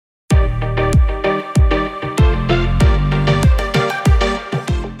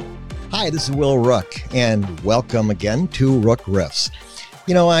Hi, this is Will Rook, and welcome again to Rook Riffs.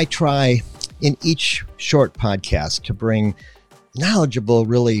 You know, I try in each short podcast to bring knowledgeable,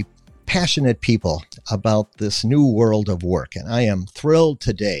 really passionate people about this new world of work. And I am thrilled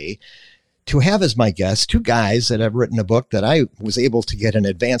today to have as my guests two guys that have written a book that I was able to get an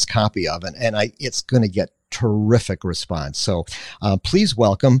advance copy of, and it's going to get terrific response. So please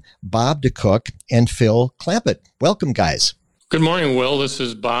welcome Bob DeCook and Phil Clampett. Welcome, guys. Good morning, Will. This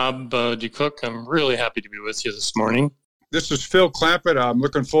is Bob DeCook. I'm really happy to be with you this morning. This is Phil Clampett. I'm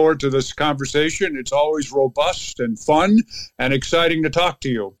looking forward to this conversation. It's always robust and fun and exciting to talk to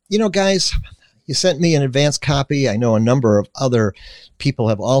you. You know, guys, you sent me an advance copy. I know a number of other people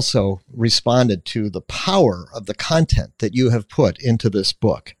have also responded to the power of the content that you have put into this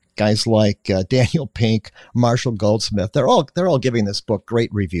book. Guys like Daniel Pink, Marshall Goldsmith, they're all giving this book great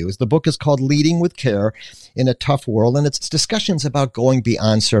reviews. The book is called Leading with Care in a Tough World, and it's discussions about going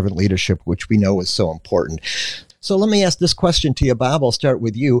beyond servant leadership, which we know is so important. So let me ask this question to you, Bob. I'll start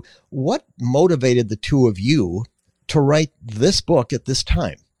with you. What motivated the two of you to write this book at this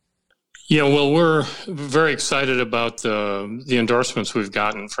time? Yeah, well, we're very excited about the endorsements we've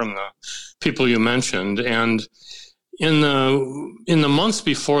gotten from the people you mentioned. And in the months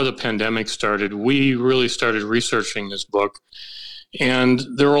before the pandemic started, we really started researching this book. And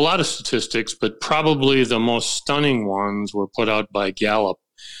there were a lot of statistics, but probably the most stunning ones were put out by Gallup,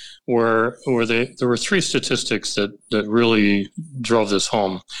 where there were three statistics that really drove this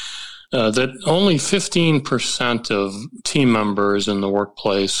home. That only 15% of team members in the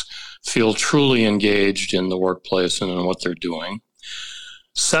workplace feel truly engaged in the workplace and in what they're doing.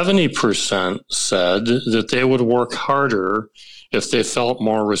 70% said that they would work harder if they felt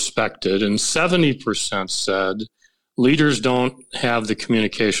more respected, and 70% said leaders don't have the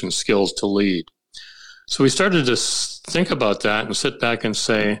communication skills to lead. So we started to think about that and sit back and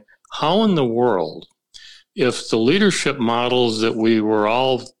say, how in the world, if the leadership models that we were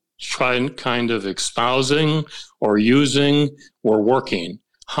all trying kind of espousing or using were working,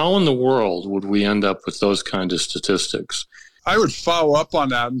 how in the world would we end up with those kind of statistics? I would follow up on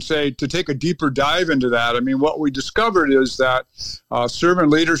that and say, to take a deeper dive into that, I mean, what we discovered is that servant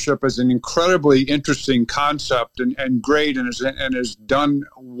leadership is an incredibly interesting concept and great and has done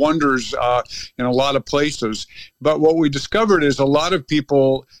wonders in a lot of places. But what we discovered is a lot of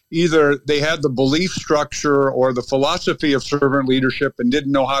people, either they had the belief structure or the philosophy of servant leadership and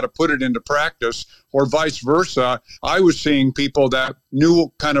didn't know how to put it into practice, or vice versa. I was seeing people that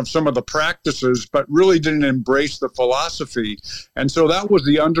knew kind of some of the practices, but really didn't embrace the philosophy. And so that was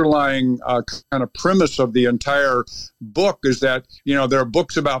the underlying kind of premise of the entire book, is that, you know, there are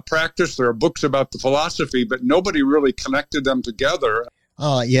books about practice, there are books about the philosophy, but nobody really connected them together.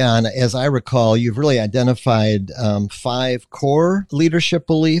 Yeah, and as I recall, you've really identified 5 core leadership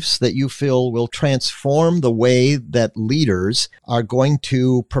beliefs that you feel will transform the way that leaders are going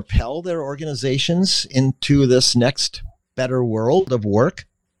to propel their organizations into this next better world of work.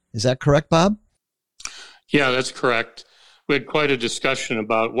 Is that correct, Bob? Yeah, that's correct. We had quite a discussion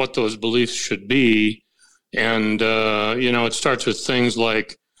about what those beliefs should be. And, it starts with things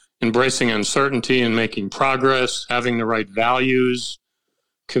like embracing uncertainty and making progress, having the right values,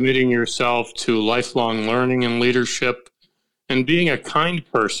 committing yourself to lifelong learning and leadership, and being a kind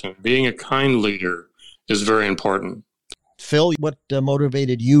person, being a kind leader is very important. Phil, what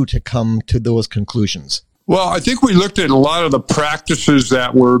motivated you to come to those conclusions? Well, I think we looked at a lot of the practices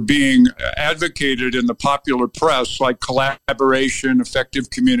that were being advocated in the popular press, like collaboration, effective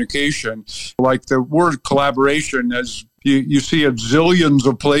communication. Like the word collaboration, as you see it zillions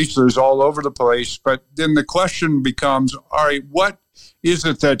of places all over the place. But then the question becomes, all right, what is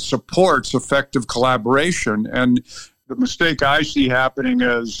it that supports effective collaboration? And the mistake I see happening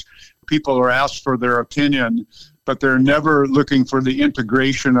is people are asked for their opinion, but they're never looking for the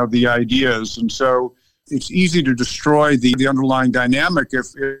integration of the ideas. And so it's easy to destroy the underlying dynamic if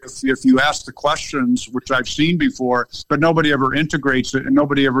you ask the questions, which I've seen before, but nobody ever integrates it and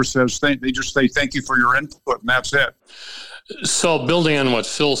nobody ever says, they just say, thank you for your input, and that's it. So building on what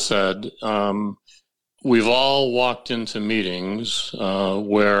Phil said, we've all walked into meetings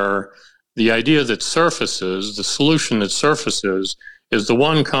where the idea that surfaces, the solution that surfaces, is the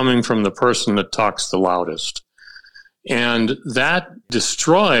one coming from the person that talks the loudest. And that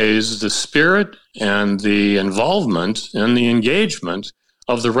destroys the spirit and the involvement and the engagement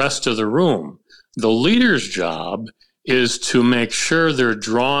of the rest of the room. The leader's job is to make sure they're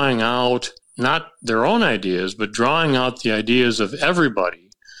drawing out not their own ideas, but drawing out the ideas of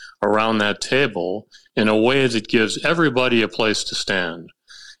everybody around that table in a way that gives everybody a place to stand.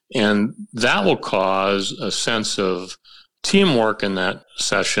 And that will cause a sense of teamwork in that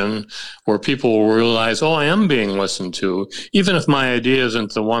session where people will realize, oh, I am being listened to, even if my idea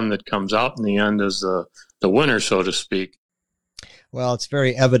isn't the one that comes out in the end as the winner, so to speak. Well, it's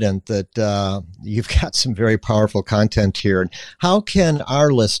very evident that you've got some very powerful content here. How can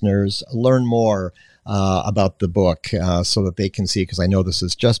our listeners learn more about the book so that they can see, because I know this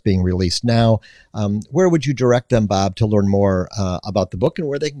is just being released now, where would you direct them, Bob, to learn more about the book and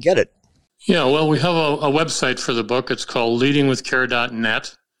where they can get it? Yeah, well, we have a website for the book. It's called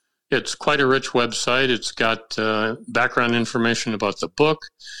leadingwithcare.net. It's quite a rich website. It's got background information about the book.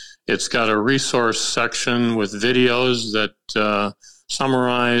 It's got a resource section with videos that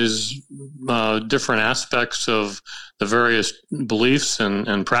summarize different aspects of the various beliefs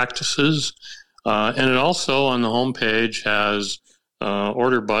and practices. And it also, on the homepage, has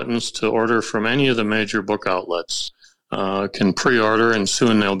order buttons to order from any of the major book outlets. Can pre-order, and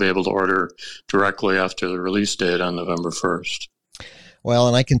soon they'll be able to order directly after the release date on November 1st. Well,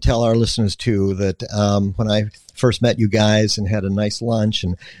 and I can tell our listeners, too, that when I first met you guys and had a nice lunch,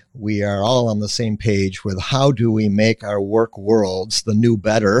 and we are all on the same page with how do we make our work worlds the new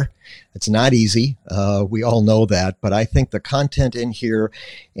better. It's not easy. We all know that. But I think the content in here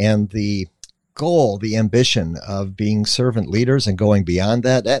and the goal, the ambition of being servant leaders and going beyond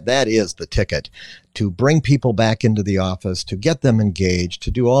that is the ticket to bring people back into the office, to get them engaged,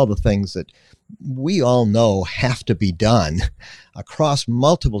 to do all the things that we all know have to be done across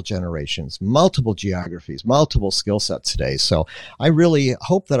multiple generations, multiple geographies, multiple skill sets today. So I really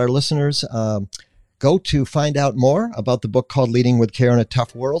hope that our listeners go to find out more about the book called Leading with Care in a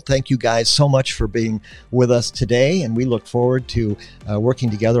Tough World. Thank you guys so much for being with us today, and we look forward to working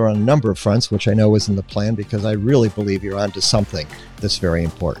together on a number of fronts, which I know is in the plan, because I really believe you're onto something that's very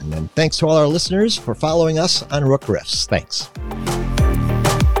important. And thanks to all our listeners for following us on Rook Riffs. Thanks.